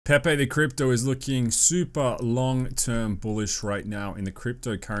Pepe the crypto is looking super long-term bullish right now in the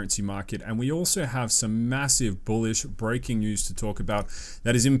cryptocurrency market, and we also have some massive bullish breaking news to talk about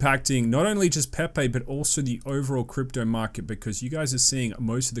that is impacting not only just Pepe but also the overall crypto market, because you guys are seeing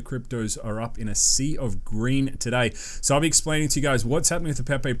most of the cryptos are up in a sea of green today. So I'll be explaining to you guys what's happening with the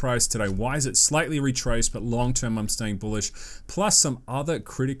Pepe price today, why is it slightly retraced but long-term I'm staying bullish, plus some other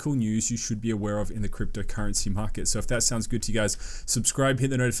critical news you should be aware of in the cryptocurrency market. So if that sounds good to you guys, subscribe, hit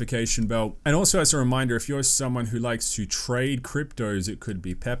the notification bell. And also, as a reminder, if you're someone who likes to trade cryptos, it could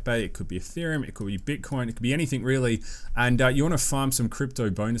be Pepe, it could be Ethereum, it could be Bitcoin, it could be anything really, and you want to farm some crypto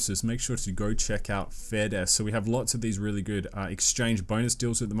bonuses, make sure to go check out Fairdesk. So we have lots of these really good exchange bonus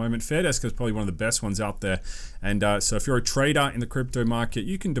deals at the moment. Fairdesk is probably one of the best ones out there, and so if you're a trader in the crypto market,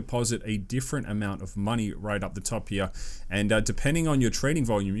 you can deposit a different amount of money right up the top here, and depending on your trading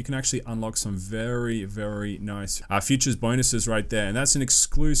volume, you can actually unlock some very nice futures bonuses right there, and that's an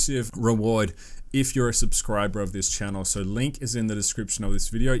exclusive reward if you're a subscriber of this channel. So link is in the description of this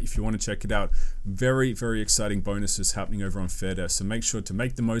video if you want to check it out. Very exciting bonuses happening over on Fairdesk, so make sure to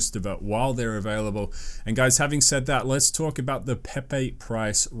make the most of it while they're available. And guys, having said that, let's talk about the Pepe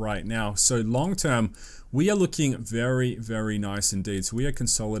price right now. So long term, we are looking very nice indeed. So we are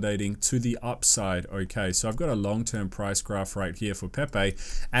consolidating to the upside. Okay, so I've got a long-term price graph right here for Pepe,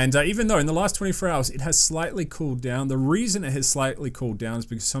 and even though in the last 24 hours it has slightly cooled down, the reason it has slightly cooled down is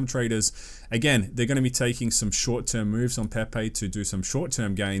because some traders, again, they're going to be taking some short-term moves on Pepe to do some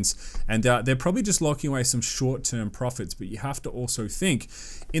short-term gains, and they're probably just locking away some short-term profits. But you have to also think,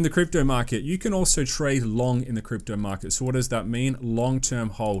 in the crypto market, you can also trade long in the crypto market. So what does that mean?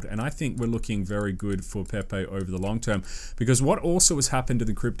 Long-term hold, and I think we're looking very good for Pepe over the long term, because what also has happened in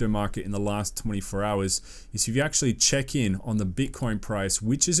the crypto market in the last 24 hours is if you actually check in on the Bitcoin price,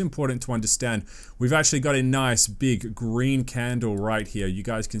 which is important to understand, we've actually got a nice big green candle right here. You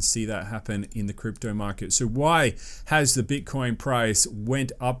guys can see that happen in the crypto market. So why has the Bitcoin price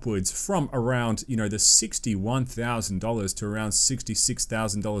went upwards from around, you know, the $61,000 to around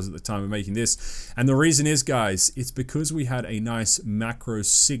 $66,000 at the time of making this? And the reason is, guys, it's because we had a nice macro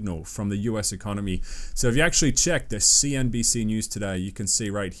signal from the US economy. So if you actually check the CNBC news today, you can see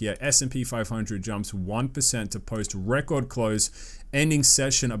right here, S&P 500 jumps 1% to post record close, ending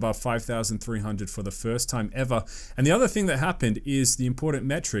session above 5,300 for the first time ever. And the other thing that happened is the important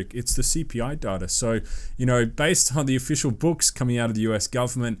metric, it's the CPI data. So, you know, based on the official books coming out of the US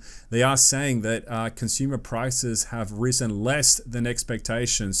government, they are saying that consumer prices have risen less than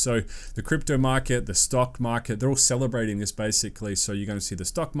expectations. So the crypto market, the stock market, they're all celebrating this basically. So you're going to see the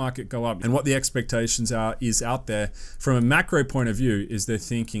stock market go up, and what the expectations are is out there from a macro point of view is they're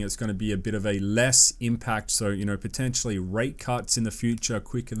thinking it's going to be a bit of a less impact. So, you know, potentially rate cuts in the future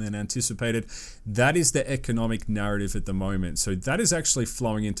quicker than anticipated. That is the economic narrative at the moment. So that is actually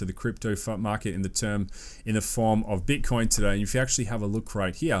flowing into the crypto market in the form of Bitcoin today. And if you actually have a look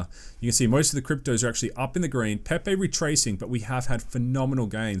right here, you can see most of the cryptos are actually up in the green. Pepe retracing, but we have had phenomenal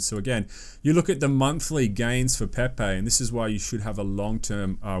gains. So again, you look at the monthly gains for Pepe, and this is why you should have a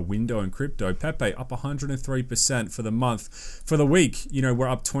long-term window in crypto. Pepe up 103% for the month. For the week, you know, we're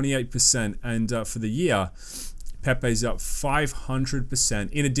up 28%, and for the year, Pepe's up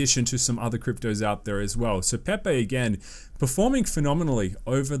 500%, in addition to some other cryptos out there as well. So Pepe, again, performing phenomenally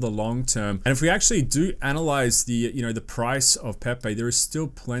over the long term. And if we actually do analyze the, you know, the price of Pepe, there is still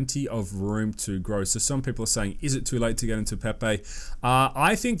plenty of room to grow. So some people are saying, is it too late to get into Pepe?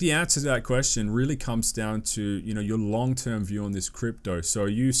 I think the answer to that question really comes down to, you know, your long-term view on this crypto. So are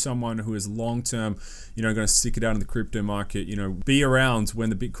you someone who is long-term, you know, going to stick it out in the crypto market, you know, be around when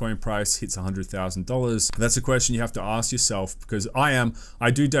the Bitcoin price hits $100,000? That's a question you have to ask yourself, because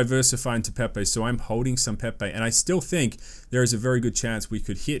I do diversify into Pepe, so I'm holding some Pepe, and I still think there is a very good chance we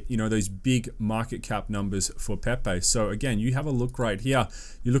could hit, you know, those big market cap numbers for Pepe. So again, you have a look right here.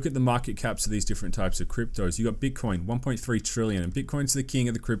 You look at the market caps of these different types of cryptos. You got Bitcoin, 1.3 trillion, and Bitcoin's the king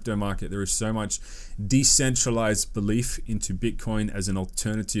of the crypto market. There is so much decentralized belief into Bitcoin as an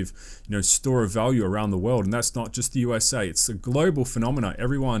alternative, you know, store of value around the world. And that's not just the USA, it's a global phenomena.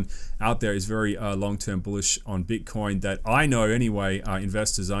 Everyone out there is very long-term bullish on Bitcoin that I know anyway,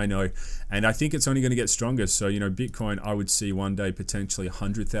 investors I know, and I think it's only going to get stronger. So, you know, Bitcoin, I would see one day potentially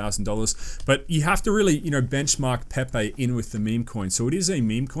 $100,000, but you have to really, you know, benchmark Pepe in with the meme coin. So it is a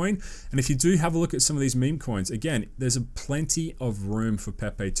meme coin, and if you do have a look at some of these meme coins, again, there's a plenty of room for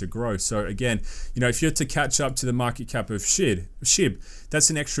Pepe to grow. So again, you know, if you're to catch up to the market cap of SHIB, that's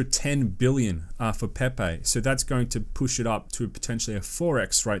an extra 10 billion for Pepe. So that's going to push it up to potentially a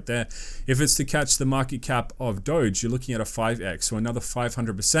 4x right there. If it's to catch the market cap of Doge, you're looking at a 5x, so another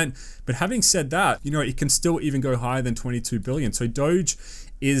 500%. But having said that, you know, it can still even go higher than 22 billion. So Doge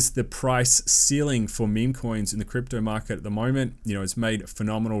is the price ceiling for meme coins in the crypto market at the moment. You know, it's made a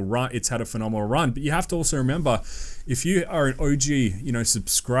phenomenal run. It's had a phenomenal run, but you have to also remember, if you are an OG, you know,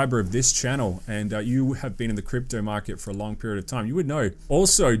 subscriber of this channel and you have been in the crypto market for a long period of time, you would know.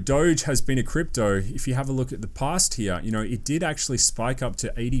 Also, Doge has been a crypto. If you have a look at the past here, you know, it did actually spike up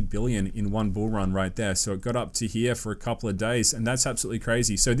to 80 billion in one bull run right there. So it got up to here for a couple of days, and that's absolutely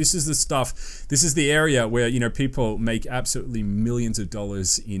crazy. So this is the stuff, this is the area where, you know, people make absolutely millions of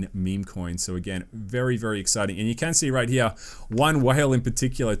dollars in meme coins. So again, very, very exciting. And you can see right here, one whale in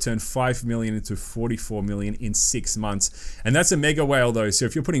particular turned 5 million into 44 million in 6 months. And that's a mega whale though. So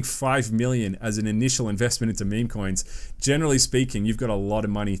if you're putting 5 million as an initial investment into meme coins, generally speaking, you've got a lot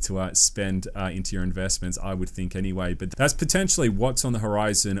of money to spend into your investments, I would think anyway. But that's potentially what's on the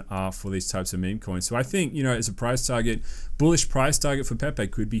horizon for these types of meme coins. So I think, you know, as a price target, bullish price target for Pepe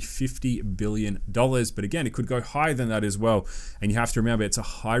could be $50 billion. But again, it could go higher than that as well. And you have to remember, it's a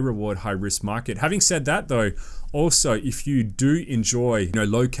high reward, high risk market. Having said that though, also, if you do enjoy, you know,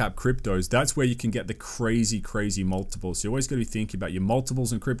 low cap cryptos, that's where you can get the crazy, crazy multiples. So you always got to be thinking about your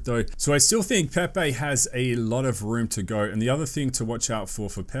multiples in crypto. So I still think Pepe has a lot of room to go. And the other thing to watch out for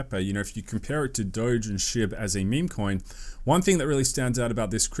Pepe, you know, if you compare it to Doge and SHIB as a meme coin, one thing that really stands out about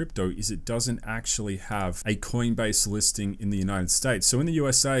this crypto is it doesn't actually have a Coinbase listing in the United States. So in the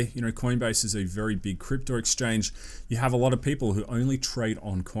USA, you know, Coinbase is a very big crypto exchange. You have a lot of people who only trade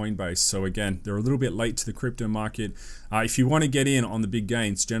on Coinbase. So again, they're a little bit late to the crypto market. If you want to get in on the big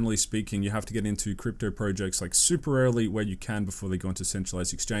gains, generally speaking, you have to get into crypto projects like super early where you can before they go into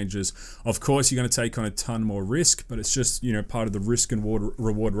centralized exchanges. Of course, you're going to take on a ton more risk, but it's just, you know, part of the risk and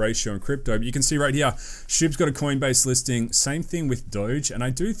reward ratio in crypto. But you can see right here, SHIB's got a Coinbase listing. Same thing with Doge. And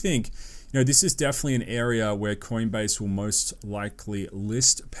I do think, you know, this is definitely an area where Coinbase will most likely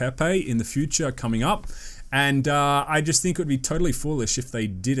list Pepe in the future coming up. And I just think it would be totally foolish if they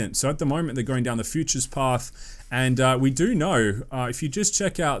didn't. So at the moment, they're going down the futures path. And we do know, if you just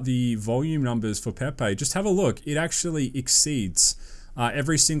check out the volume numbers for Pepe, just have a look. It actually exceeds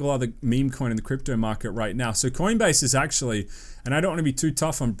every single other meme coin in the crypto market right now. So Coinbase is actually, and I don't want to be too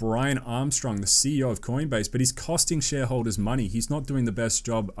tough on Brian Armstrong, the CEO of Coinbase, but he's costing shareholders money. He's not doing the best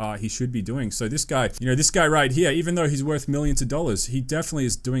job he should be doing. So this guy, you know, this guy right here, even though he's worth millions of dollars, he definitely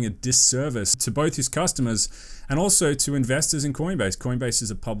is doing a disservice to both his customers and also to investors in Coinbase. Coinbase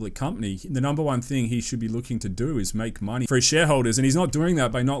is a public company. The number one thing he should be looking to do is make money for his shareholders, and he's not doing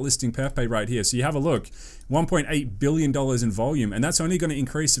that by not listing Pepe right here. So you have a look, $1.8 billion in volume, and that's only going to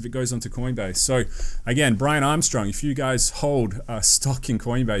increase if it goes onto Coinbase. So again, Brian Armstrong, if you guys hold stock in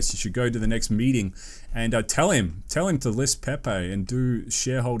Coinbase, you should go to the next meeting and tell him to list Pepe and do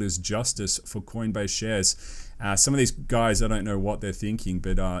shareholders justice for Coinbase shares. Some of these guys, I don't know what they're thinking,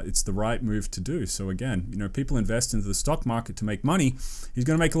 but it's the right move to do. So again, you know, people invest into the stock market to make money. He's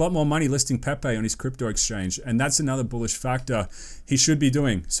going to make a lot more money listing Pepe on his crypto exchange, and that's another bullish factor he should be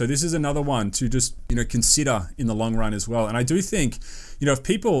doing. So this is another one to just, you know, consider in the long run as well. And I do think, you know, if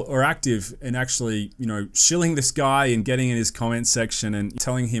people are active and actually, you know, shilling this guy and getting in his comment section and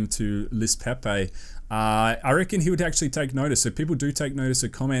telling him to list Pepe, I reckon he would actually take notice. So people do take notice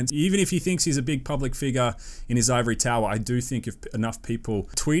of comments. Even if he thinks he's a big public figure in his ivory tower, I do think if enough people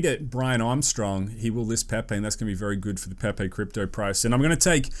tweet at Brian Armstrong, he will list Pepe, and that's going to be very good for the Pepe crypto price. And I'm going to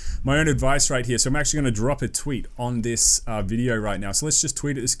take my own advice right here. So I'm actually going to drop a tweet on this video right now. So let's just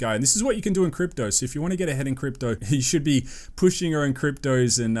tweet at this guy. And this is what you can do in crypto. So if you want to get ahead in crypto, you should be pushing your own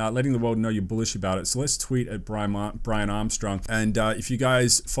cryptos and letting the world know you're bullish about it. So let's tweet at Brian Armstrong. And if you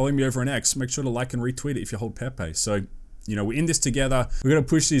guys follow me over on X, make sure to like and retweet it if you hold Pepe. So, you know, we're in this together. We're going to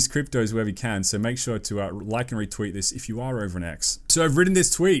push these cryptos where we can. So make sure to like and retweet this if you are over an X. So I've written this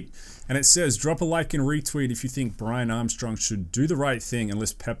tweet and it says, drop a like and retweet if you think Brian Armstrong should do the right thing and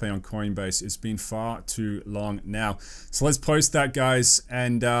list Pepe on Coinbase. It's been far too long now. So let's post that, guys,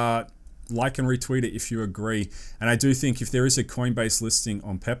 and like and retweet it if you agree. And I do think if there is a Coinbase listing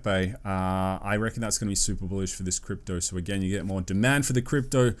on Pepe, I reckon that's going to be super bullish for this crypto. So again, you get more demand for the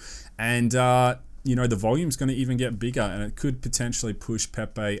crypto, and you know, the volume's going to even get bigger, and it could potentially push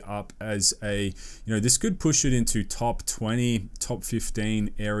Pepe up as a, you know, this could push it into top 20, top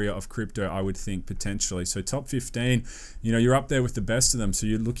 15 area of crypto, I would think, potentially. So top 15, you know, you're up there with the best of them. So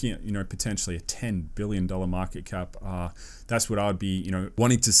you're looking at, you know, potentially a $10 billion market cap. That's what I'd be, you know,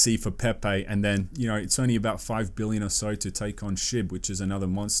 wanting to see for Pepe. And then, you know, it's only about 5 billion or so to take on SHIB, which is another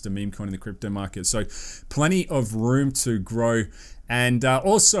monster meme coin in the crypto market. So plenty of room to grow. And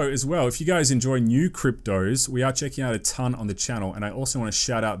also as well, if you guys enjoy new cryptos, we are checking out a ton on the channel. And I also want to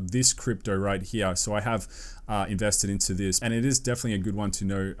shout out this crypto right here. So I have invested into this, and it is definitely a good one to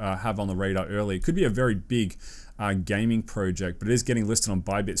know, have on the radar early. It could be a very big gaming project, but it is getting listed on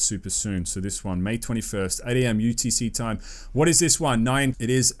Bybit super soon. So this one, May 21st, 8 a.m. UTC time. What is this one? 9. It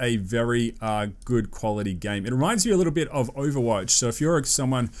is a very good quality game. It reminds me a little bit of Overwatch. So if you're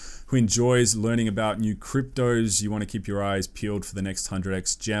someone who enjoys learning about new cryptos, you want to keep your eyes peeled for the next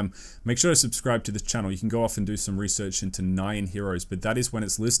 100x gem, make sure to subscribe to this channel. You can go off and do some research into 9 heroes, but that is when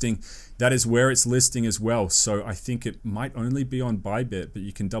it's listing. That is where it's listing as well. So I think it might only be on Bybit, but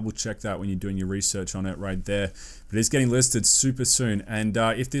you can double check that when you're doing your research on it right there. But it's getting listed super soon. And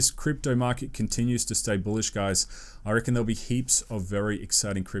if this crypto market continues to stay bullish, guys, I reckon there'll be heaps of very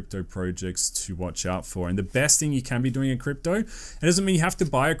exciting crypto projects to watch out for. And the best thing you can be doing in crypto, it doesn't mean you have to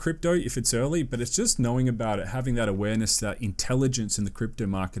buy a crypto if it's early, but it's just knowing about it, having that awareness, that intelligence in the crypto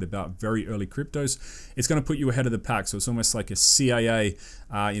market about very early cryptos. It's going to put you ahead of the pack. So it's almost like a CIA,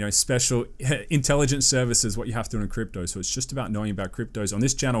 special intelligence services, what you have to do in crypto. So it's just about knowing about cryptos. On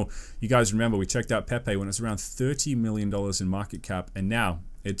this channel, you guys remember we checked out Pepe when it was around $30 million in market cap, and now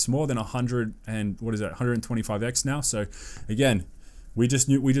it's more than 125x now. So again, we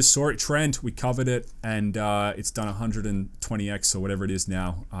just saw it trend, we covered it, and it's done 120x or whatever it is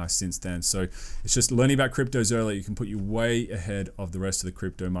now since then. So it's just learning about cryptos early. You can put you way ahead of the rest of the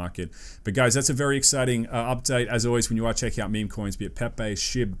crypto market. But guys, that's a very exciting update. As always, when you are checking out meme coins, be it Pepe,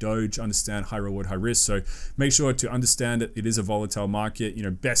 SHIB, Doge, understand high reward, high risk. So make sure to understand it. It is a volatile market. You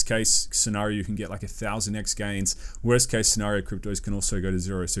know, best case scenario, you can get like 1000x gains. Worst case scenario, cryptos can also go to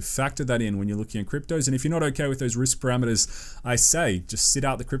 0. So factor that in when you're looking at cryptos. And if you're not okay with those risk parameters, I say just sit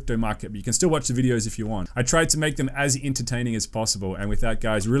out the crypto market, but you can still watch the videos if you want. I tried to make them as entertaining as possible. And with that,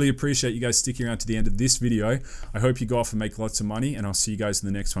 guys, really appreciate you guys sticking around to the end of this video. I hope you go off and make lots of money, and I'll see you guys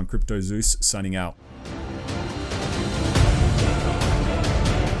in the next one. Crypto Zeus signing out.